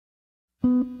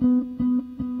Recent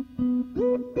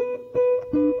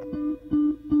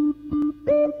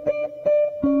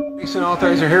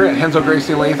authors are here at Renzo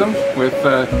Gracie Latham with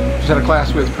just had a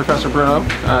class with Professor Bruno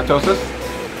Tosas.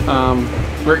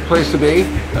 Great place to be.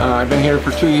 I've been here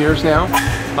for 2 years now.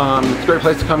 It's a great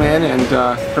place to come in, and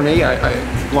for me, I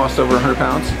lost over 100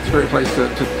 pounds. It's a great place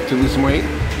to lose some weight,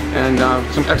 and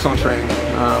some excellent training.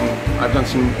 I've done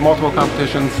some multiple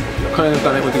competitions. Couldn't have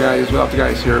done it with the guys without the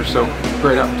guys here, so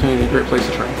great opportunity, great place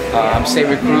to train. I'm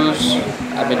Xavier Cruz.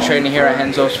 I've been training here at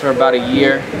Renzo's for about a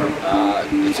year.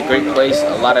 It's a great place,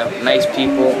 a lot of nice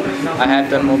people. I have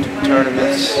done multiple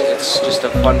tournaments. It's just a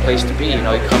fun place to be. You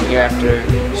know, you come here after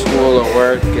school or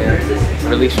work and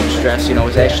release some stress. You know,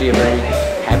 it's actually a very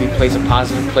happy place, a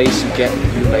positive place.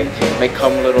 You may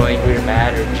come a little angry or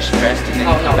mad or just stressed, and then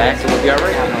you come back and it'll be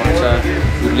alright. You know,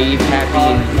 you leave happy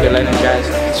and you feel energized.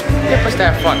 It's a place to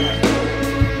have fun.